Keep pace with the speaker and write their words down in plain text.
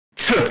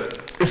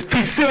It's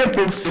P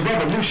simple. The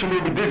revolution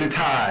will be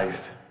digitized.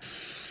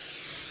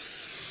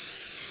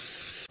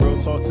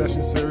 Real Talk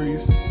Session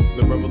Series,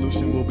 the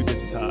revolution will be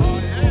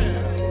digitized.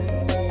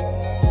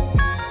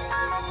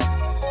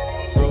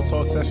 Real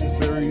Talk Session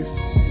Series,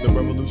 the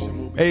revolution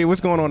will be... Hey,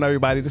 what's going on,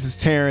 everybody? This is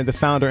Taryn, the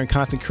founder and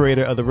content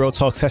creator of the Real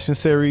Talk Session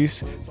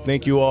Series.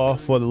 Thank you all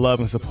for the love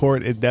and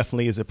support. It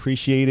definitely is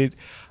appreciated.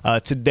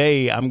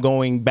 Today, I'm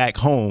going back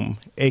home,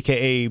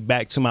 aka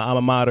back to my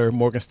alma mater,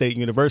 Morgan State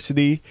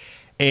University,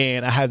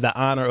 and I have the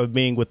honor of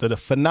being with the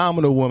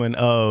phenomenal woman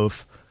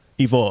of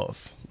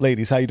Evolve.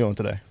 Ladies, how you doing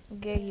today?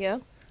 Good, yeah.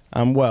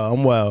 I'm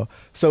well.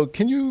 So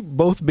can you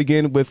both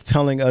begin with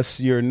telling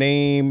us your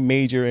name,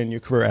 major, and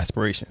your career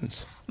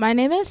aspirations? My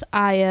name is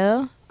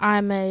Aya.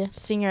 I'm a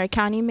senior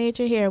accounting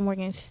major here at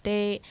Morgan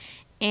State.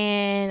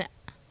 And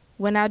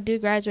when I do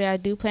graduate, I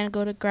do plan to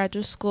go to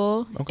graduate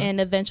school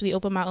and eventually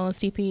open my own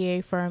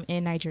CPA firm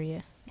in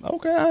Nigeria.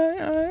 Okay,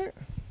 all right.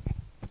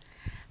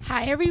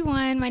 Hi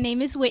everyone, my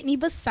name is Whitney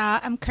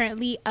Bassat. I'm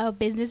currently a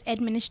business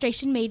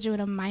administration major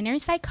with a minor in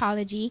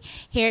psychology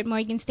here at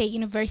Morgan State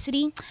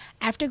University.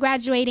 After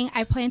graduating,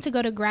 I plan to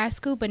go to grad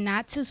school, but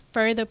not to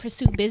further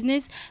pursue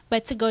business,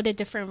 but to go to a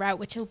different route,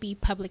 which will be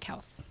public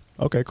health.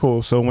 Okay,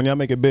 cool. So when y'all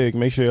make it big,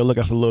 make sure you look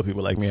out for little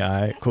people like me. All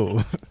right,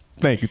 cool.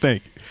 Thank you.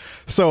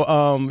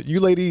 So you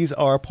ladies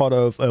are part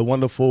of a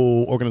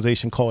wonderful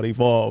organization called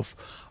Evolve.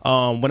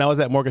 When I was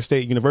at Morgan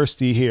State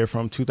University here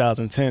from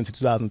 2010 to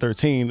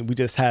 2013, we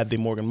just had the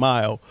Morgan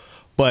Mile.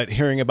 But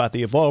hearing about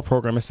the Evolve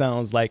program, it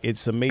sounds like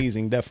it's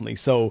amazing, definitely.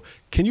 So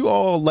can you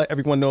all let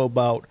everyone know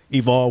about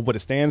Evolve, what it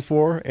stands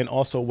for, and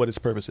also what its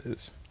purpose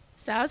is?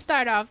 So I'll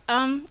start off.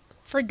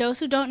 For those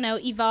who don't know,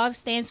 Evolve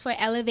stands for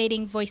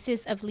Elevating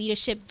Voices of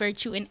Leadership,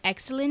 Virtue, and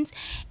Excellence.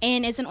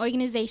 And it's an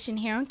organization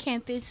here on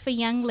campus for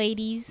young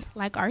ladies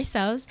like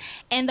ourselves.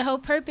 And the whole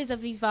purpose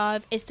of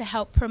Evolve is to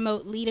help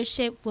promote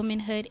leadership,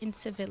 womanhood, and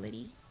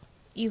civility.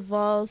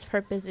 Evolve's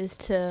purpose is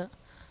to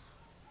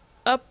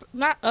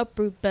not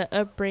uproot, but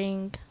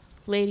upbring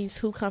ladies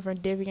who come from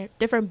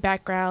different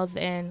backgrounds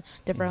and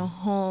different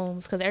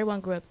homes, because everyone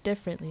grew up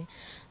differently.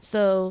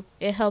 So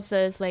it helps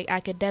us like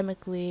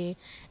academically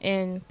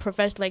and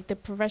the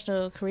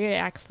professional career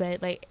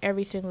aspect, like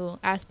every single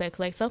aspect.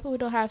 Like some people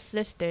don't have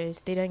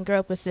sisters, they didn't grow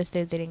up with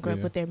sisters, they didn't grow up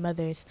with their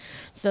mothers,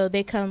 so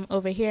they come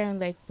over here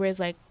and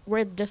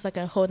we're just like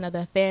a whole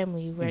nother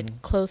family. We're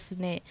close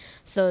knit.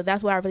 So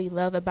that's what I really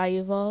love about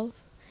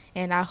Evolve,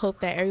 and I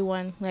hope that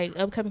everyone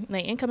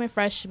incoming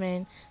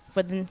freshmen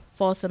for the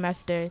fall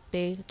semester,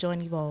 they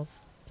join Evolve.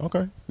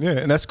 Okay. Yeah,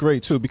 and that's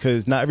great too,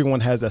 because not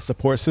everyone has that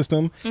support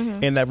system,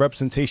 and that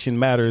representation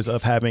matters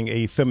of having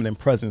a feminine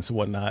presence and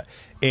whatnot,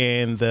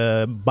 and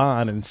the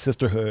bond and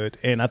sisterhood.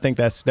 And I think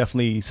that's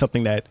definitely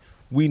something that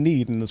we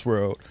need in this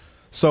world.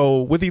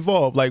 So with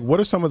Evolve, like, what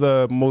are some of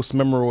the most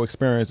memorable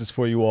experiences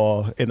for you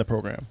all in the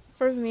program?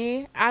 For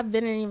me, I've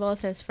been in Evolve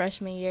since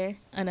freshman year,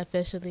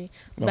 unofficially,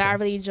 but I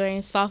really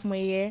joined sophomore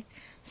year.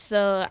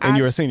 And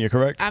you're a senior,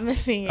 correct? I'm a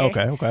senior.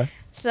 Okay.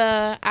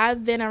 So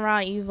I've been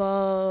around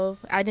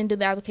Evolve. I didn't do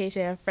the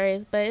application at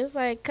first, but it's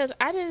like, because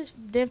I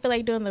just didn't feel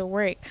like doing the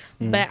work.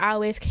 But I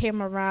always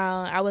came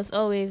around. I was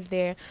always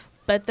there.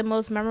 But the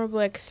most memorable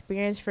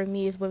experience for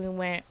me is when we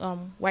went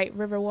White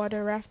River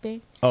water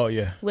rafting. Oh,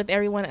 yeah. With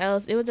everyone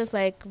else. It was just,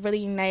 like,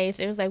 really nice.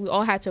 It was like we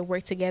all had to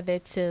work together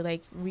to,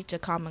 like, reach a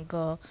common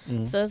goal.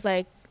 So it's,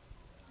 like,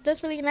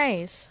 just really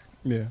nice.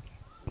 Yeah.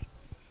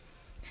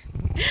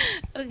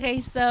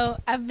 Okay, so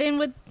I've been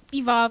with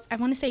Evolve. I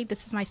want to say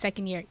this is my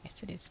second year.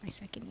 Yes, it is my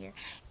second year.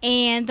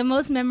 And the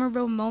most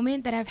memorable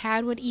moment that I've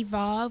had with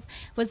Evolve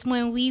was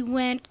when we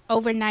went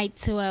overnight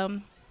to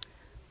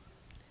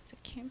is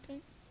it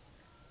camping?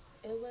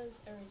 It was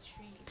a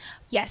retreat.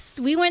 Yes,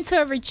 we went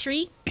to a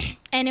retreat,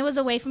 and it was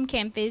away from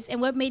campus. And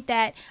what made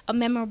that a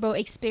memorable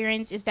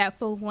experience is that,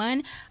 for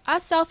one, our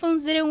cell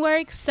phones didn't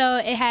work, so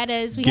it had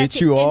us. We had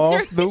to you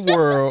off the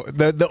world,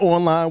 the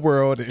online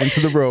world,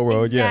 into the real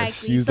world. Exactly.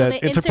 Yes, use so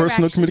that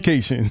interpersonal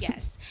communication.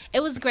 Yes.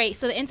 It was great.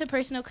 So the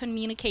interpersonal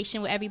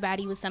communication with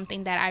everybody was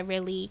something that I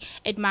really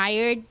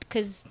admired,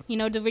 because,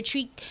 the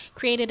retreat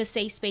created a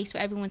safe space for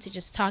everyone to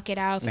just talk it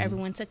out, for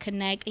everyone to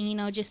connect,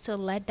 and, just to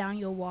let down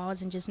your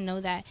walls and just know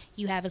that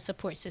you have a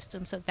support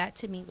system. So that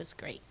to me was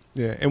great.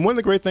 Yeah, and one of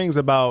the great things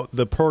about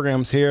the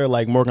programs here,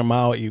 like Morgan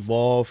Mile,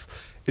 Evolve,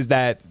 is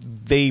that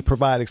they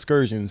provide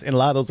excursions, and a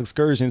lot of those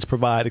excursions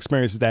provide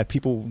experiences that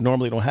people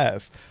normally don't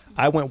have.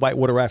 I went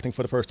whitewater rafting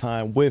for the first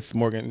time with the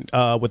Morgan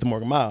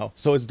Mile.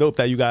 So it's dope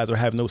that you guys are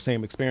having those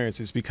same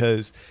experiences,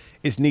 because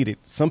it's needed.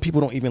 Some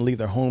people don't even leave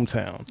their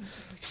hometown.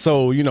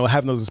 So,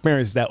 having those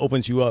experiences, that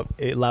opens you up.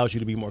 It allows you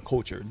to be more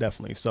cultured,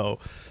 definitely. So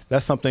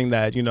that's something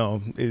that,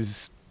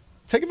 is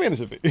take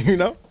advantage of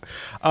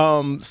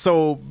it,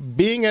 So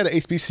being at an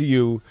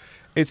HBCU,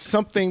 it's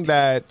something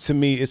that to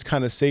me is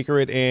kind of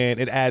sacred, and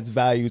it adds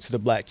value to the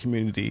Black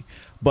community.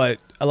 But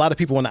a lot of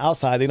people on the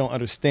outside, they don't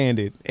understand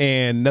it,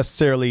 and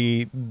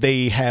necessarily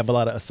they have a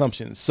lot of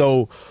assumptions.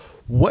 So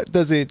what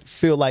does it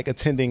feel like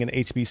attending an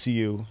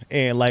HBCU,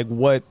 and like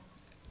what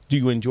do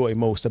you enjoy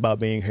most about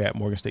being here at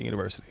Morgan State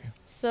University?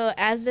 So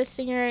as a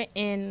senior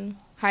in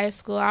high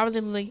school, I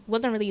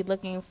wasn't really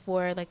looking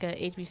for like a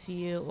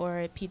HBCU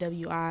or a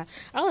PWI.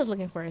 I was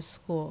looking for a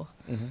school.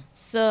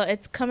 So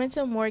it's coming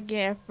to Morgan.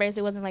 At first,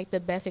 it wasn't like the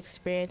best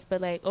experience,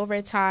 but like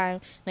over time,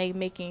 like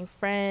making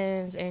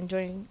friends and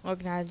joining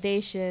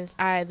organizations,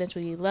 I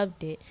eventually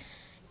loved it.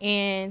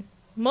 And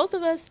most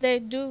of us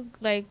that do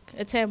like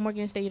attend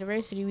Morgan State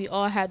University, we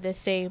all have the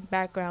same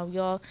background. We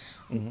all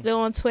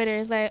go on Twitter.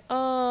 It's like,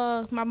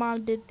 oh, my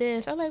mom did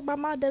this. I'm like, my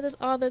mom does this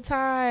all the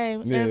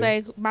time, and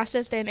like my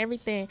sister and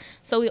everything.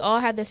 So we all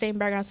have the same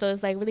background. So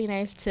it's like really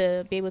nice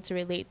to be able to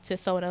relate to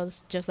someone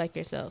else just like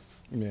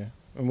yourself. Yeah.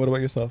 And what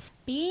about yourself?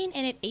 Being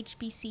in an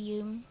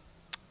HBCU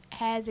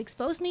has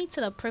exposed me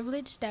to the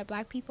privilege that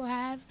Black people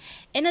have.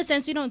 In a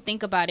sense, we don't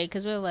think about it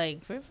because we're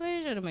like,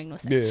 privilege? It don't make no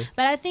sense. Yeah.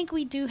 But I think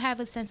we do have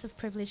a sense of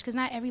privilege because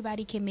not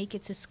everybody can make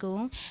it to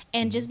school.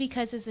 And just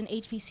because it's an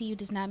HBCU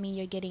does not mean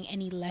you're getting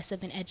any less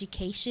of an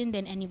education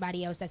than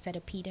anybody else that's at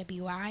a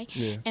PWI.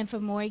 Yeah. And for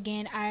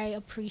Morgan, I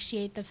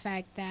appreciate the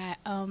fact that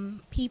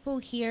people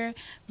here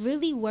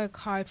really work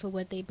hard for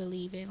what they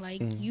believe in.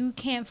 Like, you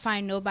can't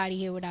find nobody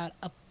here without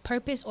a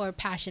purpose or a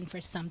passion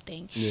for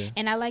something.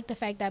 And I like the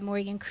fact that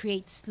Morgan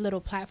creates little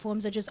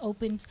platforms that just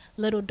opens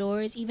little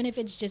doors, even if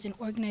it's just an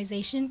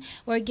organization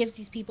where it gives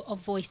these people a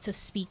voice to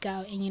speak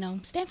out and, you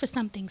know, stand for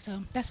something.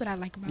 So that's what I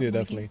like about Morgan.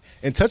 Definitely.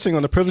 And touching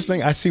on the privilege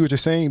thing, I see what you're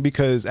saying,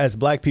 because as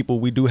Black people,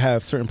 we do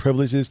have certain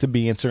privileges to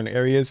be in certain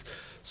areas.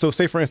 So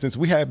say, for instance,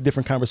 we have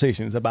different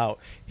conversations about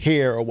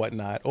hair or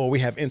whatnot, or we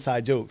have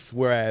inside jokes,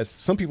 whereas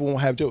some people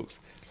won't have jokes.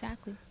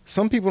 Exactly.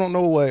 Some people don't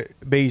know what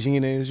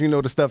Beijing is, you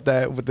know, the stuff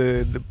that with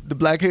the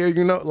black hair,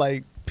 you know,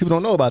 like people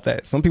don't know about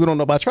that. Some people don't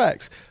know about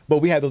tracks, but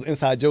we have those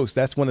inside jokes.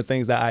 That's one of the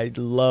things that I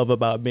love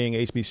about being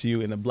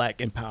HBCU and the Black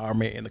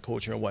empowerment and the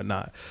culture and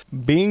whatnot.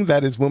 Being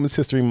that is Women's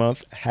History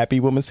Month, happy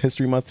Women's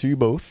History Month to you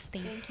both.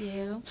 Thank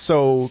you.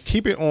 So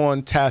keep it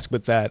on task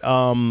with that.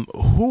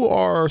 Who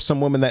are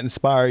some women that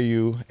inspire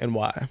you and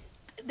why?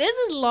 This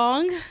is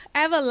long.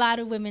 I have a lot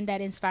of women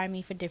that inspire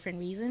me for different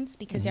reasons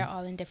because they're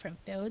all in different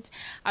fields.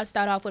 I'll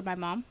start off with my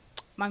mom.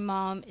 My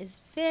mom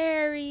is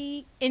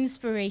very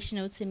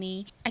inspirational to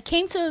me. I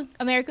came to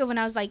America when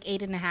I was like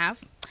 8.5.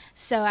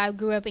 So I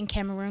grew up in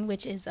Cameroon,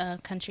 which is a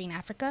country in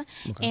Africa.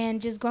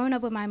 And just growing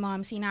up with my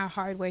mom, seeing how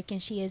hardworking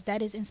she is,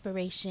 that is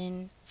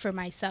inspiration for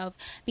myself,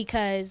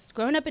 because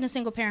growing up in a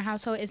single parent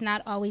household is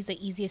not always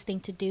the easiest thing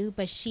to do,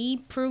 but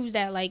she proves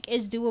that like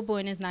it's doable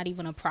and it's not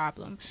even a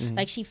problem.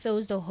 Like she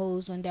fills the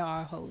holes when there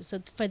are holes.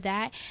 So for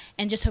that,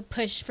 and just her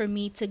push for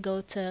me to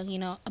go to, you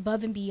know,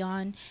 above and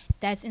beyond,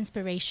 that's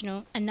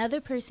inspirational. Another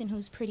person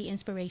who's pretty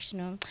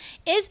inspirational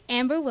is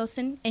Amber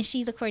Wilson, and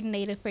she's a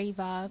coordinator for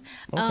Evolve.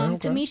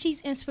 To me,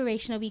 she's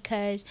inspirational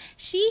because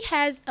she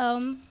has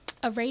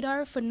a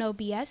radar for no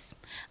BS.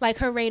 Like,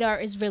 her radar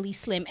is really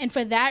slim. And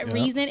for that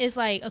reason, it's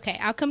like, okay,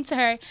 I'll come to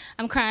her,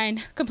 I'm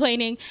crying,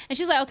 complaining, and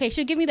she's like, okay,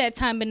 she'll give me that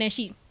time, but then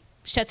she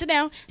shuts it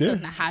down. So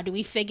now how do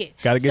we figure it?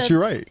 Gotta get you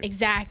right.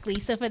 Exactly.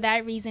 So for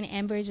that reason,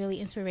 Amber is really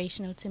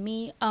inspirational to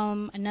me.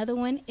 Another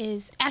one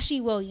is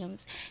Ashley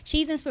Williams.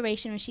 She's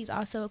inspirational. She's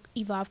also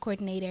Evolve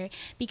coordinator,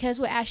 because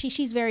with Ashley,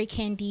 she's very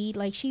candid.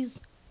 Like,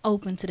 she's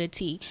open to the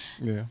T.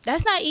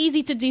 That's not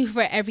easy to do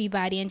for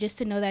everybody, and just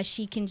to know that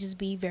she can just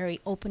be very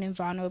open and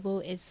vulnerable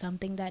is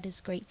something that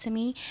is great to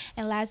me.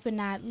 And last but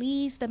not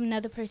least,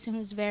 another person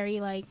who's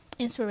very like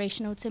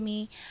inspirational to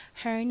me,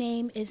 her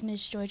name is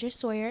Miss Georgia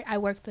Sawyer. I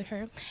worked with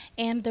her,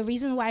 and the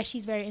reason why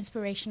she's very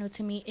inspirational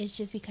to me is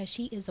just because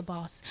she is a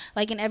boss,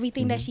 like in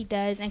everything that she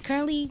does. And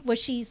currently what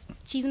she's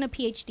in a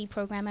PhD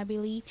program, I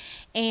believe,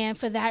 and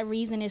for that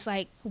reason, it's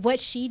like what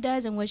she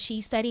does and what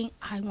she's studying,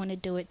 I want to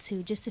do it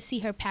too. Just to see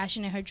her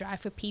passion and her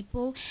drive for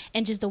people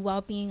and just the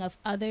well-being of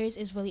others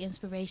is really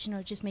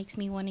inspirational. It just makes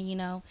me want to, you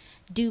know,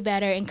 do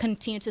better and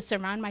continue to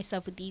surround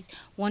myself with these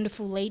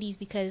wonderful ladies,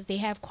 because they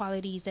have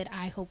qualities that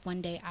I hope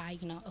one day I,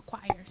 you know,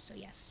 acquire. So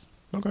yes.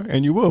 Okay,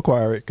 and you will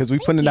acquire it because we're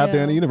putting it out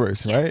there in the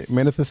universe, Yes. right?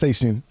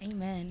 Manifestation.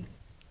 Amen.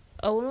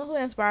 A woman who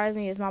inspires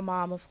me is my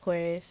mom, of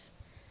course,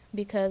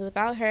 because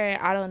without her,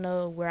 I don't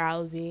know where I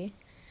would be.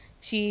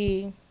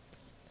 She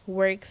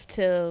works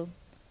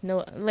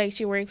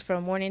she works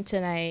from morning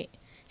to night.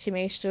 She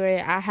makes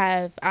sure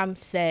I'm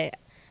set.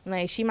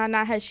 Like, she might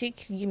not have, she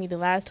can give me the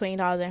last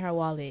 $20 in her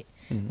wallet.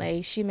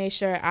 Like, she makes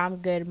sure I'm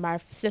good. My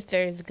sister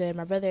is good.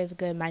 My brother is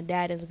good. My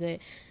dad is good.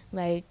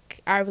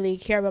 Like, I really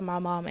care about my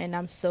mom, and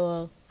I'm just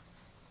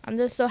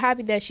so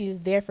happy that she's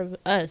there for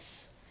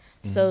us.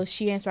 So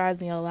she inspires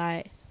me a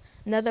lot.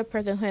 Another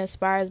person who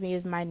inspires me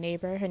is my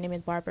neighbor. Her name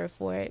is Barbara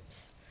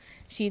Forbes.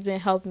 She's been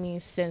helping me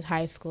since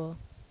high school.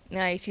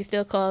 Like, she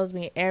still calls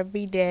me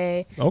every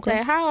day. Okay.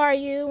 Like, how are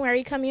you? When are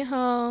you coming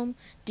home?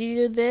 Do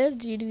you do this?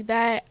 Do you do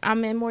that?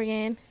 I'm in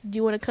Morgan. Do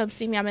you want to come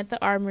see me? I'm at the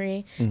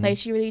Armory. Like,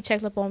 she really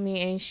checks up on me,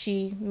 and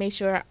she makes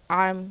sure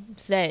I'm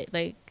set.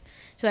 Like,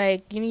 she's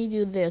like, you need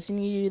to do this. You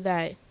need to do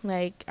that.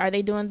 Like, are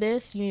they doing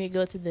this? You need to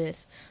go to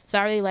this. So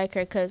I really like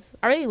her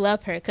I really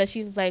love her because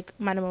she's, like,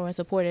 my number one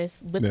supporter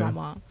with my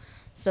mom.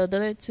 So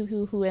those are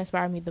two who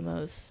inspire me the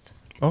most.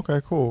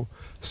 Okay, cool.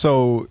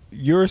 So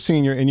you're a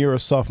senior and you're a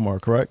sophomore,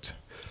 correct?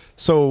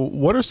 So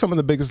what are some of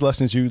the biggest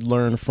lessons you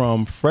learned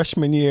from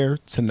freshman year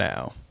to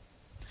now?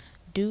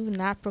 Do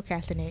not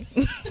procrastinate.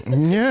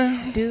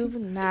 Yeah. Do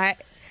not.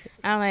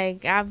 I'm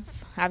like,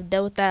 I've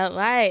dealt with that a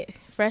lot.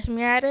 Freshman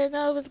year, I didn't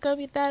know it was gonna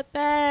be that The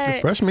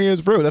bad. freshman year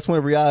is real. That's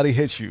when reality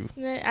hits you.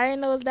 I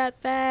didn't know it was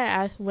that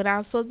bad. When I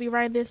was supposed to be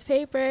writing this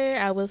paper, what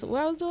I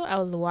was doing? I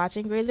was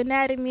watching Grey's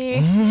Anatomy.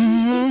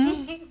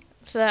 Mm-hmm.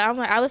 So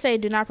I would say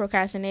do not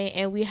procrastinate,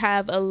 and we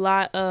have a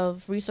lot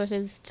of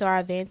resources to our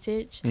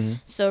advantage.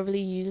 Mhm. So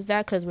really use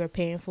that because we're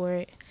paying for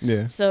it.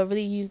 Yeah. So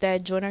really use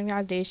that, join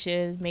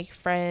organizations, make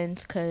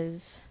friends,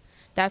 because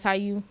that's how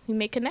you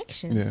make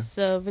connections. Yeah.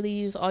 So really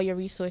use all your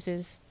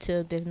resources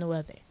till there's no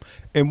other.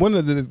 And one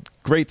of the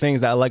great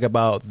things that I like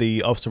about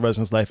the Office of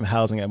Residence Life and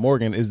Housing at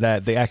Morgan is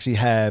that they actually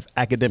have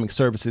academic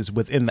services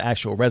within the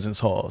actual residence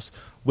halls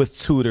with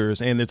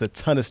tutors, and there's a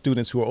ton of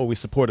students who are always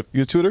supportive.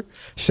 You're a tutor?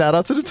 Shout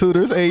out to the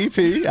tutors,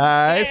 AEP. All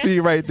right, see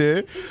you right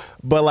there.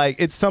 But like,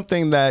 it's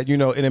something that, you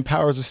know, it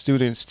empowers the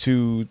students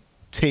to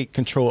take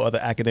control of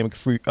the academic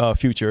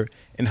future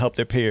and help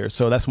their peers.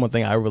 So that's one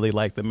thing I really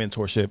like, the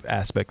mentorship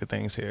aspect of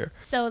things here.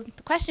 So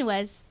the question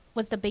was,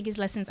 what's the biggest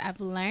lessons I've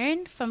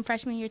learned from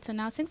freshman year to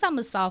now? Since I'm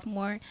a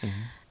sophomore,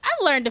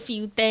 I've learned a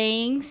few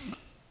things.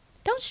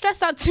 Don't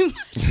stress out too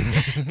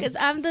much because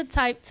I'm the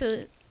type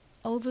to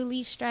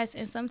overly stress,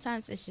 and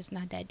sometimes it's just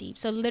not that deep.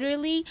 So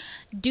literally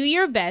do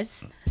your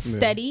best,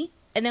 study,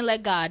 and then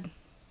let God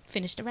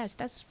finish the rest.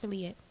 That's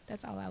really it.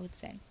 That's all I would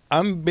say.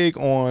 I'm big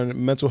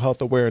on mental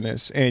health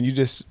awareness, and you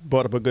just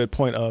brought up a good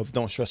point of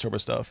don't stress over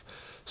stuff.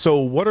 So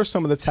what are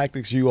some of the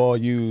tactics you all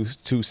use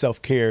to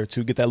self-care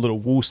to get that little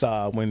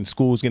woo-saw when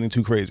school's getting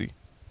too crazy?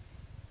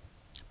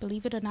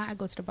 Believe it or not, I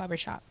go to the barber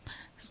shop.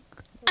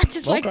 I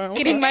just like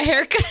getting my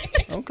hair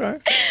cut. Okay.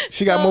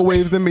 She got more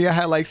waves than me. I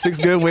had like 6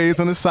 good waves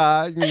on the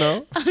side, you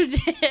know.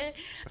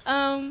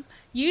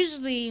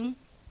 Usually,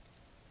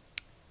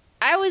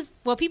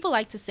 people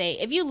like to say,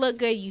 if you look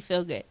good, you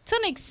feel good. To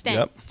an extent.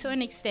 Yep. To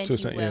an extent, To an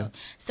you extent, will. yeah.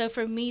 So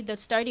for me, the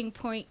starting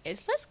point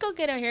is let's go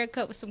get a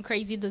haircut with some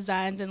crazy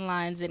designs and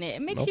lines in it.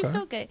 It makes you Okay.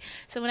 feel good.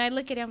 So when I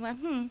look at it, I'm like,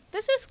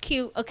 this is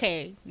cute.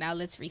 Okay, now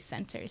let's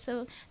recenter.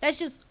 So that's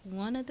just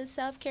one of the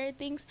self-care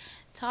things.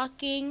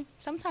 Talking,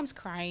 sometimes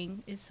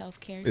crying is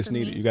self-care. It's for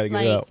needed. me. You got to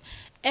get it out.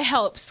 It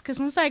helps because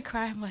once I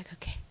cry, I'm like,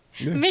 okay,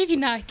 Yeah. maybe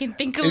now I can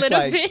think a It's little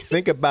like, bit.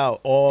 think about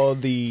all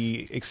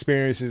the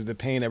experiences, the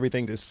pain,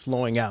 everything that's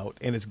flowing out,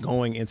 and it's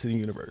going into the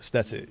universe.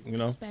 That's it, you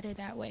know? It's better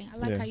that way. I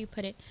like Yeah. how you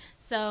put it.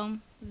 So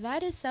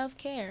that is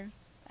self-care.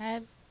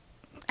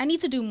 I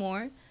need to do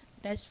more.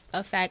 That's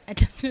a fact. I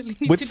definitely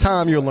need With to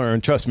time, do you'll more. learn.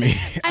 Trust me.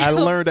 I I hope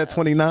learned at so.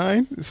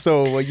 29,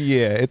 so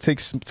yeah, it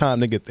takes some time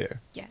to get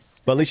there.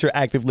 Yes. But at least you're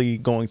actively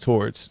going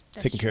towards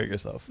That's taking care of true.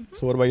 yourself.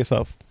 So what about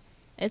yourself?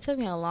 It took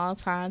me a long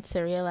time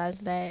to realize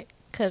that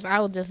because I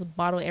would just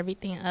bottle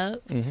everything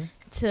up Mm-hmm.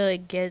 till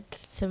it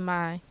gets to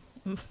my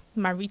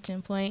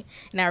reaching point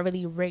and I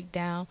really break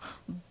down.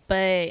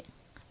 But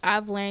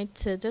I've learned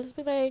to just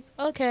be like,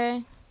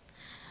 okay,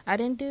 I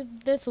didn't do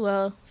this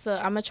well, so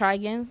I'm gonna try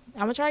again.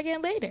 I'm gonna try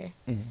again later,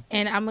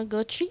 and I'm gonna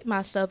go treat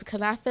myself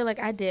because I feel like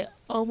I did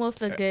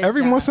almost a good.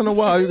 Every job. once in a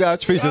while, you gotta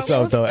treat yourself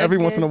Almost though. Every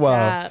once in a good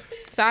while. job.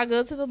 So I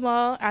go to the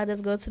mall. I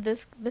just go to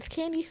this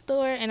candy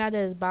store and I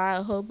just buy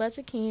a whole bunch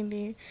of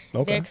candy.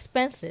 Okay. They're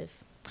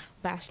expensive.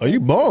 But I Are still you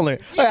bowling?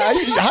 How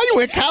you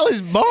in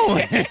college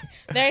bowling?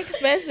 They're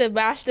expensive,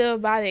 but I still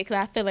buy it because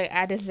I feel like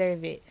I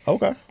deserve it.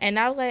 Okay. And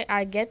I was like,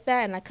 I get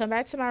that, and I come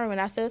back to my room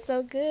and I feel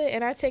so good,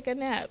 and I take a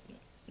nap.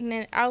 And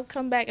then I'll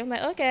come back and I'm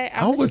like, okay,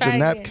 I was the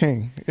nap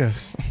king.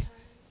 Yes.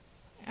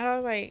 I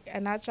was like,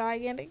 and I try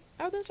again.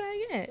 I'll just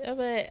try again.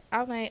 But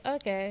I'm like,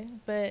 okay,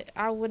 but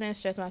I wouldn't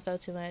stress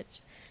myself too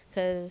much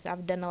because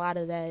I've done a lot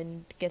of that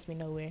and it gets me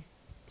nowhere.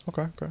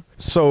 Okay.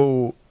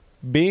 So,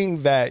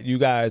 being that you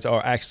guys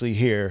are actually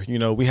here, you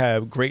know, we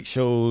have great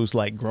shows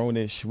like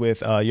Grownish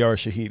with Yara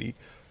Shahidi.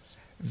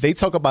 They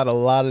talk about a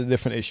lot of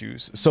different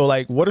issues. So,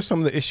 like, what are some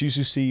of the issues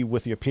you see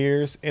with your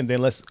peers? And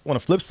then let's, on the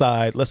flip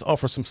side, let's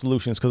offer some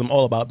solutions because I'm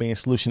all about being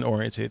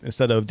solution-oriented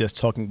instead of just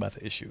talking about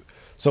the issue.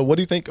 So what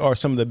do you think are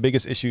some of the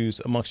biggest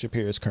issues amongst your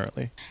peers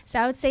currently? So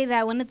I would say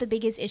that one of the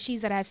biggest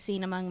issues that I've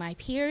seen among my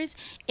peers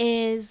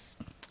is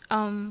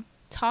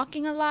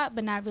talking a lot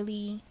but not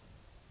really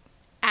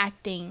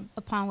acting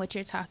upon what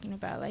you're talking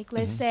about. Like,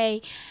 let's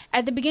say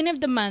at the beginning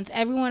of the month,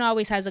 everyone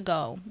always has a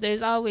goal.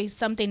 There's always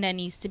something that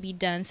needs to be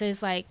done. So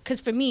it's like,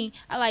 because for me,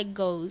 I like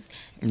goals.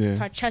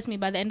 Yeah. Trust me,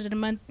 by the end of the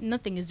month,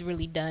 nothing is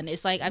really done.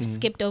 It's like I've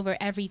skipped over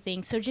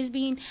everything. So just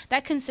being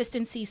that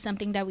consistency is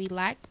something that we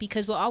lack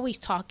because we're always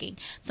talking.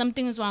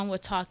 Something is wrong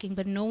with talking,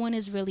 but no one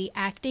is really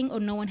acting or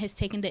no one has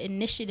taken the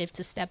initiative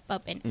to step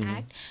up and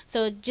act.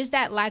 So just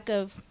that lack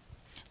of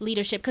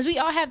leadership, because we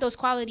all have those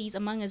qualities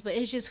among us, but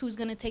it's just who's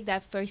going to take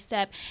that first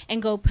step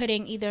and go put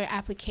in either an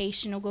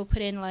application or go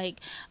put in like,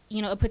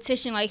 you know, a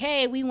petition like,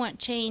 hey, we want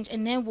change,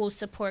 and then we'll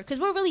support, because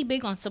we're really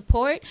big on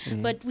support,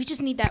 but we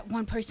just need that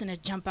one person to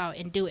jump out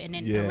and do it, and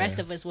then the rest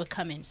of us will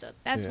come in. So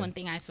that's one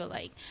thing I feel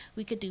like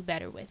we could do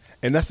better with.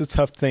 And that's a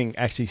tough thing,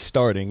 actually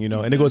starting, you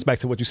know, and it goes back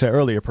to what you said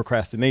earlier,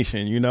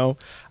 procrastination. You know,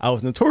 I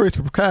was notorious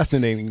for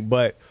procrastinating,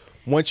 but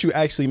once you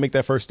actually make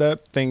that first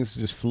step, things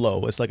just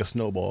flow. It's like a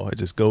snowball. It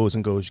just goes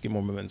and goes. You get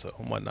more momentum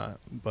and whatnot.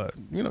 But,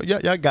 you know,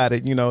 y'all got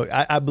it. You know,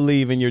 I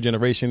believe in your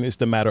generation. It's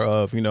the matter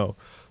of, you know,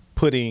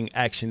 putting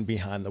action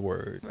behind the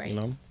word. Right. You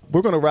know,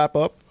 we're going to wrap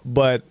up,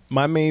 but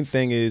my main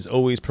thing is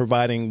always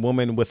providing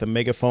women with a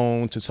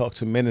megaphone to talk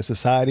to men in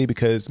society,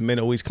 because men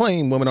always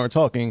claim women aren't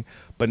talking,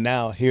 but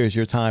now here's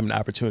your time and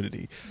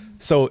opportunity.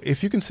 So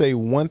if you can say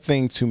one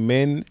thing to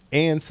men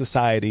and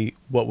society,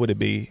 what would it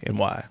be and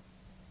why?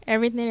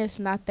 Everything is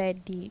not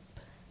that deep.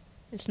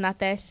 It's not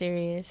that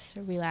serious.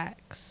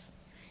 Relax.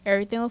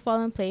 Everything will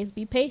fall in place.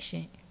 Be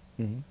patient.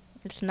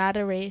 It's not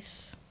a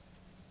race.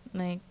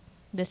 Like,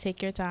 just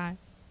take your time.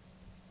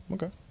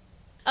 Okay.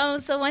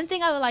 So one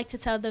thing I would like to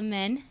tell the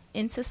men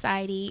in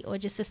society, or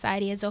just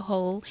society as a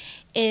whole,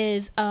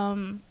 is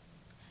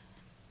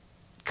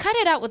cut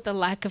it out with the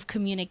lack of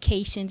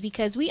communications,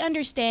 because we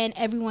understand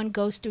everyone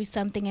goes through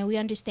something, and we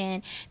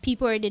understand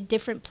people are at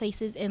different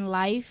places in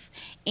life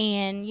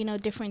and, you know,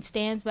 different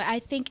stands. But I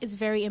think it's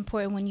very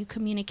important when you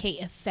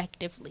communicate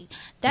effectively.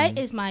 That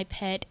is my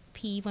pet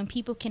peeve, when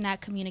people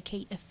cannot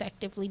communicate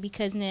effectively,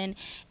 because then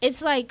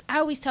it's like, I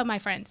always tell my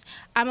friends,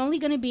 I'm only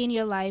going to be in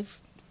your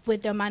life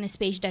with the amount of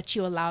space that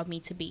you allowed me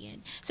to be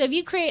in. So if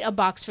you create a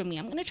box for me,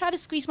 I'm going to try to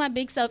squeeze my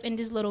big self in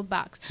this little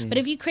box. But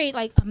if you create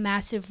like a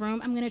massive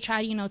room, I'm going to try,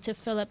 you know, to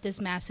fill up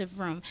this massive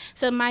room.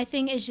 So my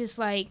thing is just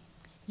like,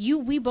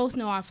 we both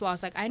know our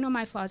flaws. Like, I know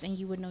my flaws and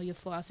you would know your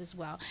flaws as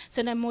well.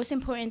 So the most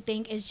important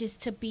thing is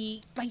just to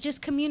be like,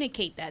 just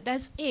communicate that.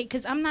 That's it.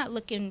 Because I'm not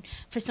looking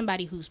for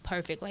somebody who's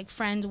perfect, like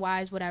friends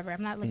wise, whatever.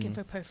 I'm not looking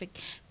for perfect,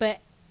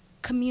 but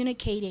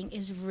communicating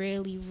is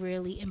really,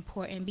 really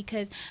important,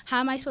 because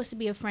how am I supposed to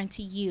be a friend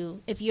to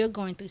you if you're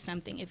going through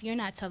something, if you're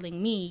not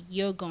telling me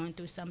you're going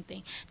through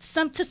something?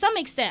 To some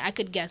extent, I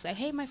could guess like,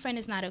 hey, my friend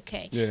is not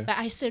okay. But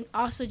I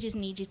also just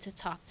need you to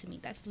talk to me.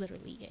 That's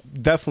literally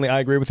it. Definitely,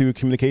 I agree with you with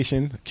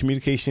communication.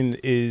 Communication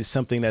is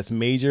something that's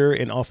major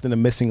and often a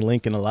missing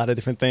link in a lot of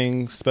different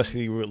things,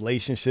 especially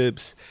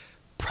relationships,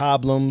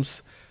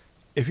 problems.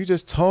 If you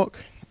just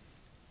talk,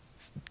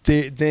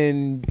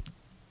 then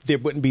there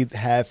wouldn't be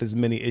half as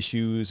many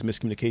issues,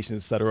 miscommunications,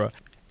 etc.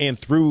 And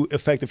through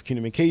effective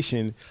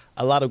communication,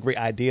 a lot of great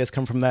ideas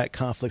come from that.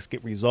 Conflicts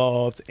get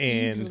resolved,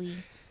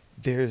 and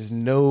there's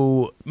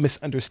no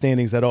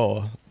misunderstandings at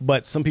all.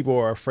 But some people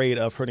are afraid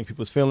of hurting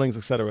people's feelings,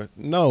 etc.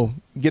 No,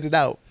 get it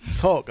out.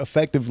 Talk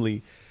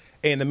effectively.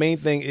 And the main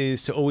thing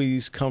is to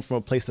always come from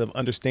a place of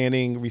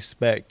understanding,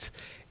 respect,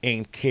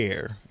 and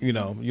care. You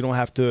know, you don't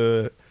have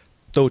to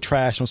throw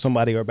trash on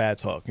somebody or bad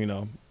talk, you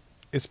know.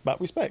 It's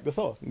about respect. That's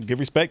all. Give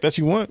respect that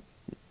you want,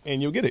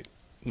 and you'll get it.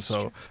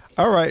 So,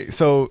 all right.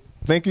 So,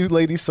 thank you,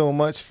 ladies, so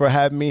much for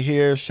having me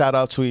here. Shout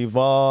out to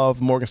Evolve,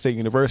 Morgan State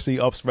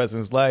University, Ups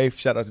Residence Life.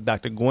 Shout out to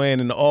Dr.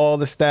 Gwen and all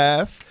the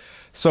staff.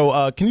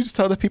 So, can you just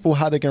tell the people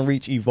how they can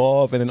reach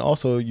Evolve, and then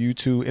also you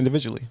two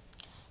individually?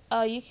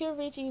 You can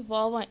reach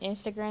Evolve on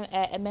Instagram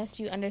at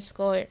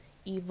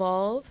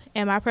MSU_Evolve,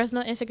 and my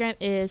personal Instagram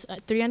is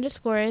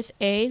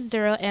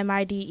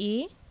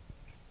 3_A0MIDE.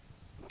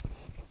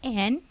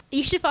 And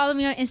you should follow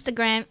me on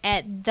Instagram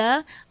at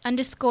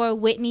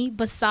 _Whitney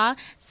Bassah.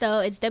 So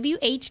it's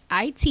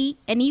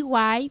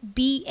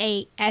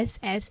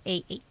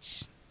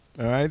WHITNEYBASSAH.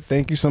 All right.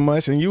 Thank you so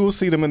much. And you will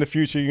see them in the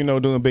future, you know,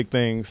 doing big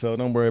things. So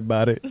don't worry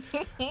about it.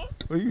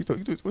 What you thought?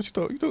 You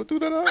do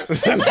that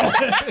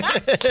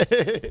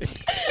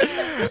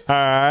all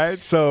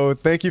right. So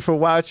thank you for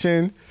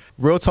watching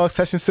Real Talk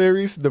Session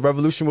Series. The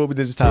revolution will be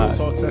digitized.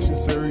 Real Talk Session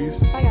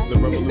Series. The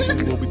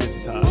revolution will be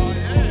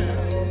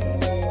digitized.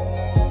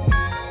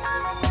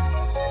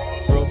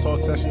 Real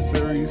Talk Session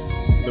Series.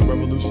 The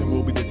revolution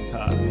will be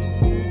digitized.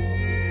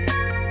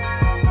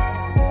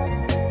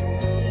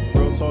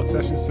 Real Talk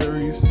Session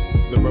Series.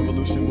 The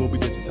revolution will be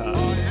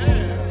digitized.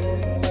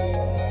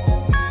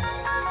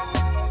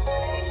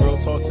 Real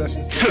Talk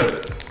Session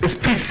Series. It's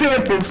pretty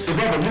simple. The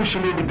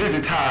revolution will be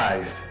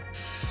digitized.